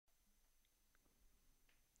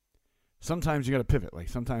sometimes you got to pivot. Like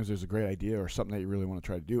sometimes there's a great idea or something that you really want to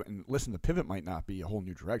try to do. And listen, the pivot might not be a whole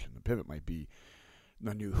new direction. The pivot might be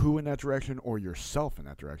a new who in that direction or yourself in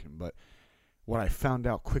that direction. But what I found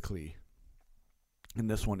out quickly in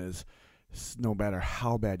this one is no matter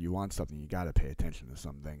how bad you want something, you got to pay attention to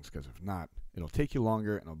some things, because if not, it'll take you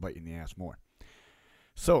longer and it'll bite you in the ass more.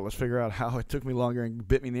 So let's figure out how it took me longer and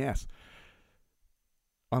bit me in the ass.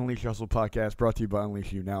 Unleash Hustle Podcast, brought to you by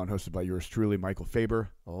Unleash You Now and hosted by yours truly, Michael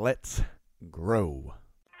Faber. Let's grow.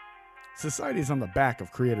 Society is on the back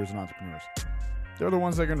of creators and entrepreneurs. They're the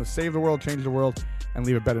ones that are going to save the world, change the world, and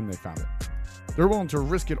leave it better than they found it. They're willing to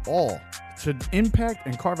risk it all to impact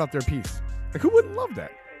and carve out their piece. Like, who wouldn't love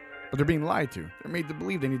that? But they're being lied to. They're made to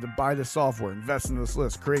believe they need to buy this software, invest in this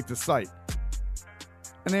list, create this site.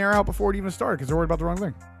 And they are out before it even started because they're worried about the wrong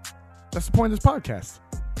thing. That's the point of this podcast.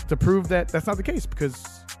 To prove that that's not the case,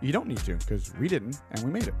 because you don't need to, because we didn't, and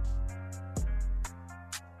we made it.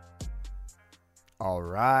 All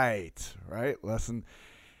right. Lesson.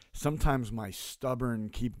 Sometimes my stubborn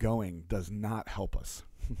keep going does not help us.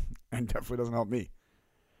 And definitely doesn't help me.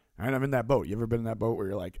 All right, I'm in that boat. You ever been in that boat where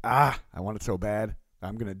you're like, I want it so bad.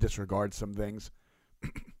 I'm going to disregard some things.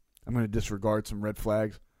 I'm going to disregard some red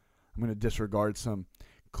flags. I'm going to disregard some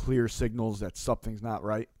clear signals that something's not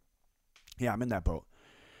right. Yeah, I'm in that boat.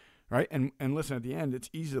 Right? And listen, at the end, it's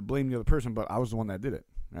easy to blame the other person, but I was the one that did it.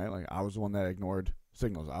 Right? Like, I was the one that ignored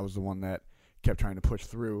signals. I was the one that kept trying to push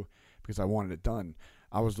through because I wanted it done.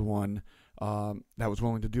 I was the one that was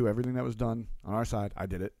willing to do everything that was done on our side. I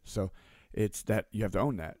did it. So it's that you have to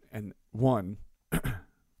own that. And one, it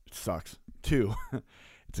sucks. Two,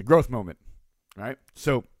 it's a growth moment. Right?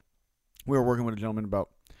 So we were working with a gentleman about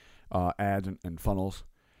ads and funnels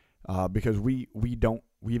because we've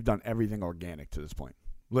done everything organic to this point.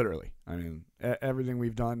 Literally. I mean, everything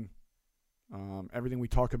we've done, everything we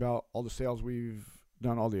talk about, all the sales we've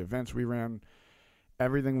done, all the events we ran,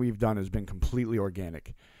 everything we've done has been completely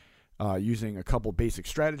organic, using a couple basic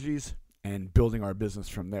strategies and building our business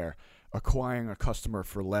from there, acquiring a customer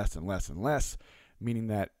for less and less and less, meaning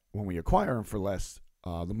that when we acquire them for less,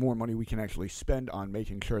 the more money we can actually spend on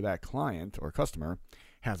making sure that client or customer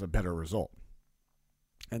has a better result,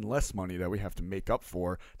 and less money that we have to make up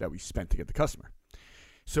for that we spent to get the customer.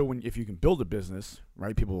 So if you can build a business,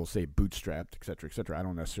 right, people will say bootstrapped, et cetera, et cetera. I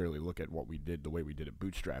don't necessarily look at what we did the way we did it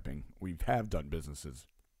bootstrapping. We have done businesses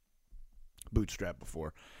bootstrap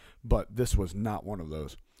before, but this was not one of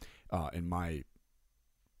those how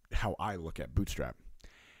I look at bootstrap.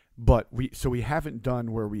 But we haven't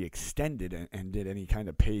done where we extended and did any kind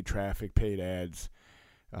of paid traffic, paid ads,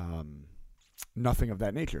 nothing of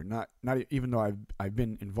that nature. Not even though I've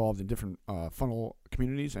been involved in different funnel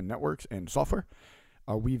communities and networks and software.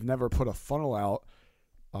 We've never put a funnel out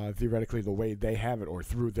theoretically the way they have it or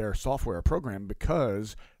through their software program,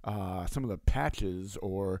 because some of the patches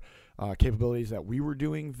or capabilities that we were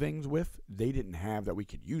doing things with, they didn't have that we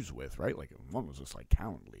could use with, right? Like one was just like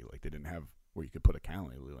Calendly. Like they didn't have where you could put a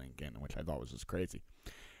Calendly link in, which I thought was just crazy.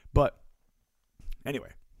 But anyway,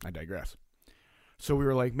 I digress. So we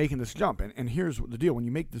were like making this jump. And here's the deal. When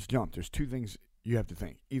you make this jump, there's two things you have to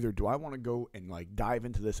think. Either do I want to go and like dive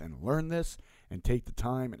into this and learn this and take the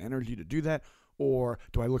time and energy to do that, or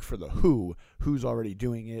do I look for the who's already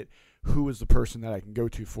doing it, who is the person that I can go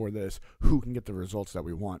to for this, who can get the results that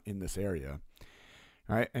we want in this area.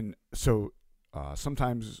 All right? And so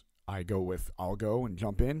sometimes I'll go and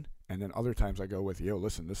jump in, and then other times I go with,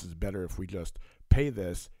 listen, this is better if we just pay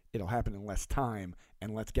this. It'll happen in less time,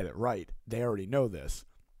 and let's get it right. They already know this.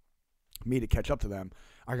 Me to catch up to them,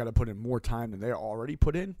 I got to put in more time than they already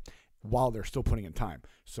put in while they're still putting in time.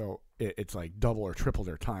 So it's like double or triple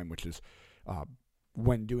their time, which is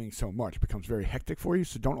when doing so much becomes very hectic for you.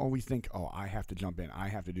 So don't always think, I have to jump in. I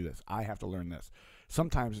have to do this. I have to learn this.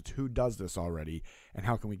 Sometimes it's who does this already and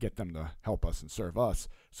how can we get them to help us and serve us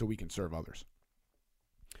so we can serve others.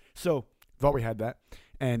 So thought we had that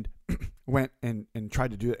and went and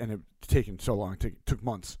tried to do it, and it's taken so long. It took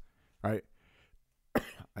months, right?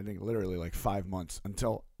 I think literally like 5 months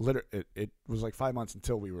until it was like 5 months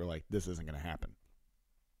until we were like, this isn't going to happen.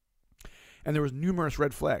 And there was numerous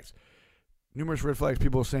red flags.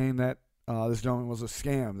 People saying that this gentleman was a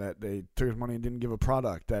scam, that they took his money and didn't give a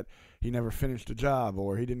product, that he never finished a job,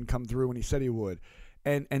 or he didn't come through when he said he would.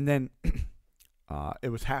 And then it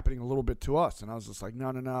was happening a little bit to us. And I was just like,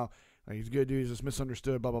 no. Like, he's a good dude. He's just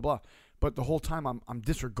misunderstood, blah, blah, blah. But the whole time I'm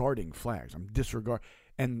disregarding flags.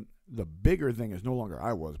 And the bigger thing is no longer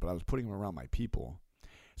I was, but I was putting him around my people.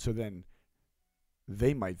 So then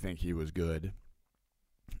they might think he was good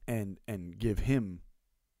and give him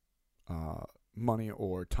money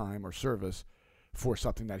or time or service for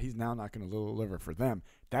something that he's now not going to deliver for them,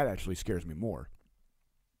 that actually scares me more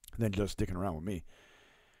than just sticking around with me.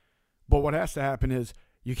 But what has to happen is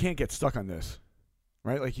you can't get stuck on this,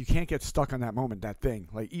 right? Like, you can't get stuck on that moment, that thing.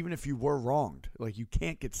 Like, even if you were wronged, like, you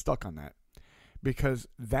can't get stuck on that because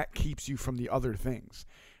that keeps you from the other things,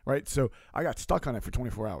 right? So I got stuck on it for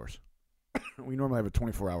 24 hours. We normally have a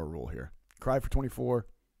 24-hour rule here. Cry for 24,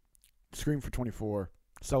 scream for 24,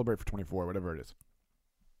 celebrate for 24, whatever it is.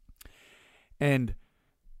 And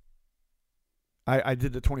I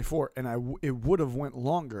did the 24, and it would have went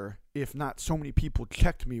longer if not so many people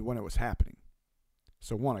checked me when it was happening.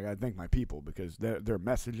 So one, I got to thank my people because their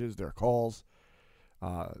messages, their calls,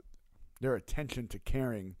 their attention to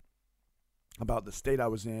caring about the state I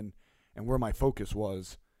was in and where my focus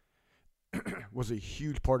was a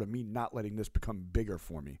huge part of me not letting this become bigger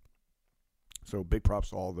for me. So big props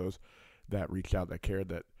to all of those that reached out, that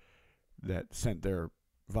cared, that sent their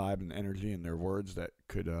vibe and energy and their words that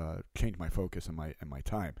could change my focus and my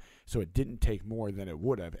time. So it didn't take more than it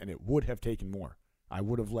would have, and it would have taken more. I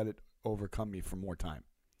would have let it overcome me for more time.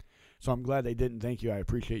 So I'm glad they didn't. Thank you. I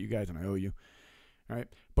appreciate you guys, and I owe you. All right.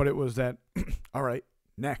 But it was that, all right,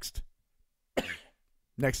 next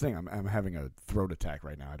thing. I'm having a throat attack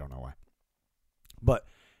right now. I don't know why. But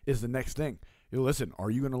is the next thing. Listen, are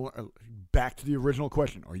you going to, back to the original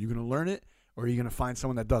question, are you going to learn it, or are you going to find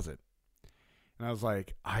someone that does it? And I was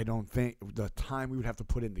like, I don't think the time we would have to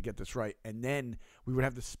put in to get this right, and then we would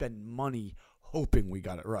have to spend money hoping we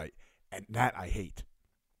got it right. And that I hate.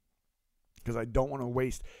 Because I don't want to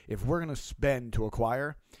waste. If we're going to spend to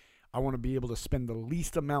acquire, I want to be able to spend the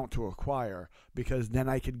least amount to acquire, because then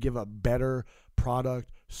I could give a better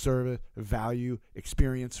product, service, value,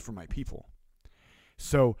 experience for my people.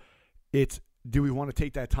 So it's, do we want to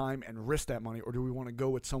take that time and risk that money, or do we want to go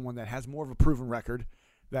with someone that has more of a proven record,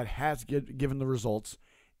 that has given the results,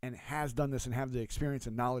 and has done this and have the experience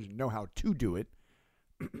and knowledge and know how to do it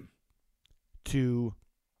to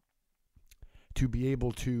be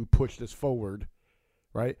able to push this forward,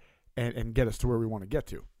 right, and get us to where we want to get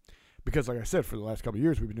to. Because like I said, for the last couple of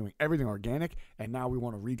years, we've been doing everything organic, and now we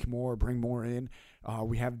want to reach more, bring more in.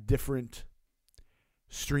 We have different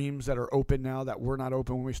streams that are open now that were not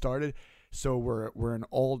open when we started. So we're in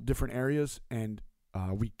all different areas, and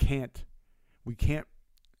we can't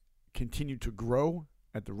continue to grow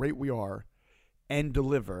at the rate we are and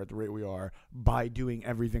deliver at the rate we are by doing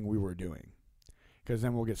everything we were doing, because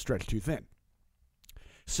then we'll get stretched too thin.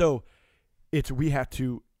 So we have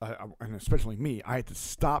to, and especially me, I had to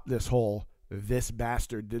stop this whole, this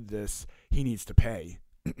bastard did this, he needs to pay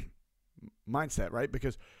mindset, right?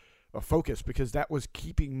 Because focus, because that was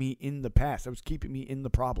keeping me in the past. That was keeping me in the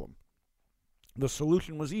problem. The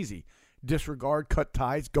solution was easy. Disregard, cut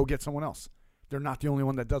ties, go get someone else. They're not the only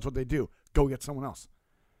one that does what they do. Go get someone else.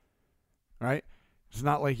 Right? It's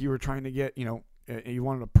not like you were trying to get, you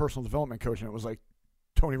wanted a personal development coach and it was like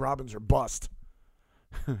Tony Robbins or bust.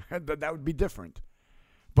 That would be different.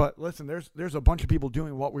 But listen, there's a bunch of people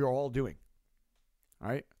doing what we're all doing.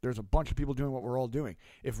 Right? There's a bunch of people doing what we're all doing.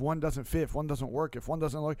 If one doesn't fit, if one doesn't work, if one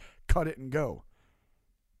doesn't look, cut it and go.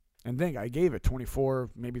 And think, I gave it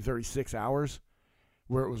 24, maybe 36 hours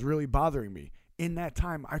where it was really bothering me. In that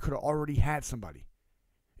time, I could have already had somebody.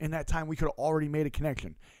 In that time, we could have already made a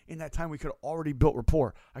connection. In that time, we could have already built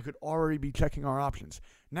rapport. I could already be checking our options.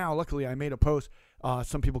 Now, luckily, I made a post.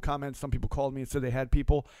 Some people commented. Some people called me and said they had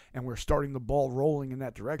people, and we're starting the ball rolling in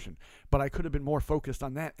that direction. But I could have been more focused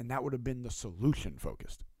on that, and that would have been the solution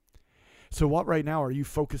focused. So what right now are you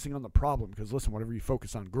focusing on the problem? Because listen, whatever you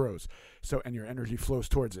focus on grows. So, and your energy flows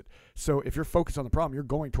towards it. So if you're focused on the problem, you're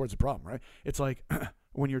going towards the problem, right? It's like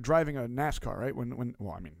when you're driving a NASCAR, right?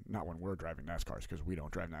 Not when we're driving NASCARs, because we don't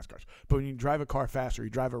drive NASCARs. But when you drive a car fast, or you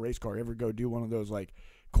drive a race car, you ever go do one of those like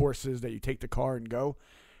courses that you take the car and go,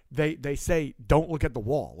 they say, don't look at the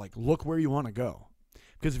wall. Like, look where you want to go.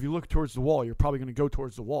 Because if you look towards the wall, you're probably going to go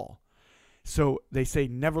towards the wall. So they say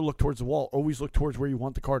never look towards the wall. Always look towards where you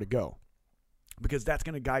want the car to go. Because that's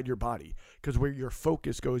going to guide your body. Because where your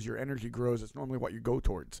focus goes, your energy grows. It's normally what you go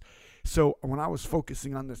towards. So when I was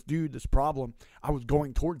focusing on this problem, I was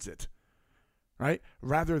going towards it, right?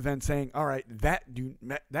 Rather than saying, all right, that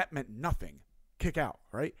meant nothing. Kick out,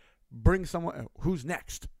 right? Bring someone, who's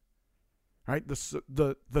next, right?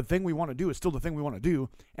 The thing we want to do is still the thing we want to do,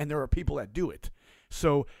 and there are people that do it.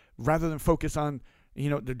 So rather than focus on,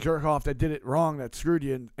 the jerk off that did it wrong, that screwed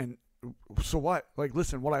you, and so what? Like,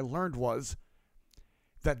 listen, what I learned was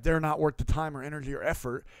that they're not worth the time or energy or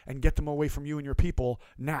effort, and get them away from you and your people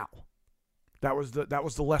now. That was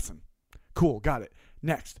the lesson. Cool, got it.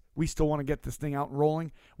 Next, we still want to get this thing out and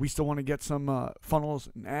rolling. We still want to get some funnels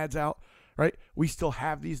and ads out, right? We still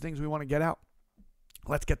have these things we want to get out.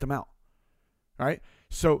 Let's get them out. All right?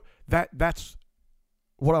 So that's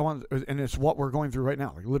what I want, and it's what we're going through right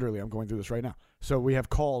now. Like literally, I'm going through this right now. So we have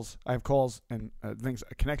calls. I have calls and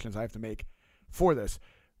connections I have to make for this,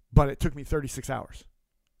 but it took me 36 hours.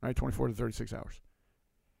 Right? 24 to 36 hours.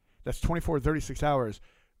 That's 24 to 36 hours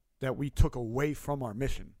that we took away from our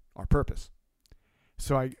mission, our purpose.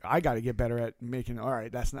 So I got to get better at making, all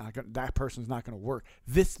right, that person's not going to work.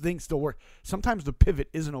 This thing still works. Sometimes the pivot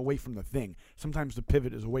isn't away from the thing. Sometimes the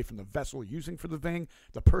pivot is away from the vessel using for the thing,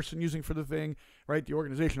 the person using for the thing, right? The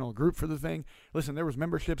organizational group for the thing. Listen, there was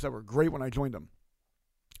memberships that were great when I joined them.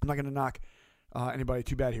 I'm not going to knock anybody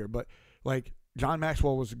too bad here, but like John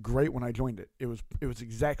Maxwell was great when I joined it. It was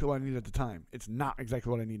exactly what I needed at the time. It's not exactly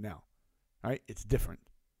what I need now, right? It's different.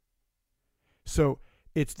 So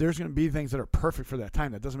there's going to be things that are perfect for that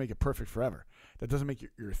time. That doesn't make it perfect forever. That doesn't make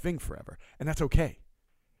your thing forever. And that's okay.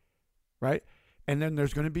 Right? And then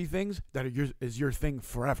there's going to be things that is your thing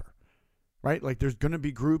forever. Right? Like there's going to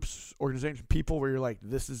be groups, organizations, people where you're like,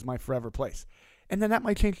 this is my forever place. And then that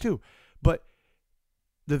might change too. But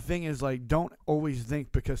the thing is, like, don't always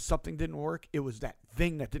think because something didn't work, it was that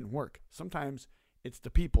thing that didn't work. Sometimes it's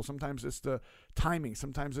the people. Sometimes it's the timing.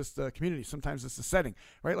 Sometimes it's the community. Sometimes it's the setting,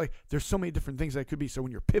 right? Like there's so many different things that could be. So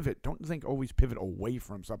when you're pivot, don't think always pivot away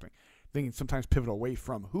from something. Think sometimes pivot away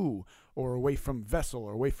from who, or away from vessel,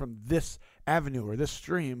 or away from this avenue or this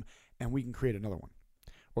stream, and we can create another one.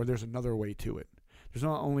 Or there's another way to it. There's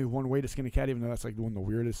not only one way to skin a cat, even though that's like one of the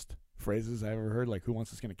weirdest phrases I ever heard, like who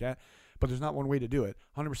wants to skin a cat? But there's not one way to do it,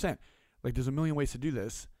 100%. Like there's a million ways to do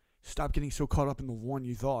this. Stop getting so caught up in the one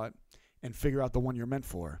you thought and figure out the one you're meant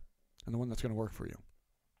for and the one that's going to work for you.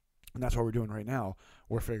 And that's what we're doing right now.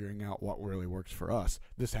 We're figuring out what really works for us.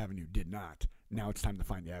 This avenue did not. Now it's time to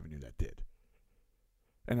find the avenue that did.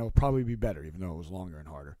 And it'll probably be better, even though it was longer and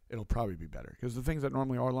harder. It'll probably be better because the things that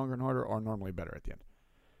normally are longer and harder are normally better at the end.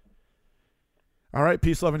 All right,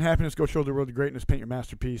 peace, love, and happiness. Go show the world the greatness. Paint your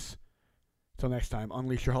masterpiece. Until next time,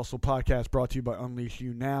 Unleash Your Hustle podcast brought to you by Unleash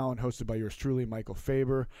You Now and hosted by yours truly, Michael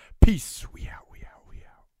Faber. Peace. We out.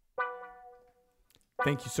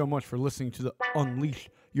 Thank you so much for listening to the Unleash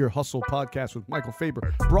Your Hustle podcast with Michael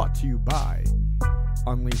Faber, brought to you by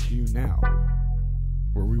Unleash You Now,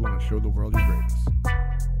 where we want to show the world your greatness.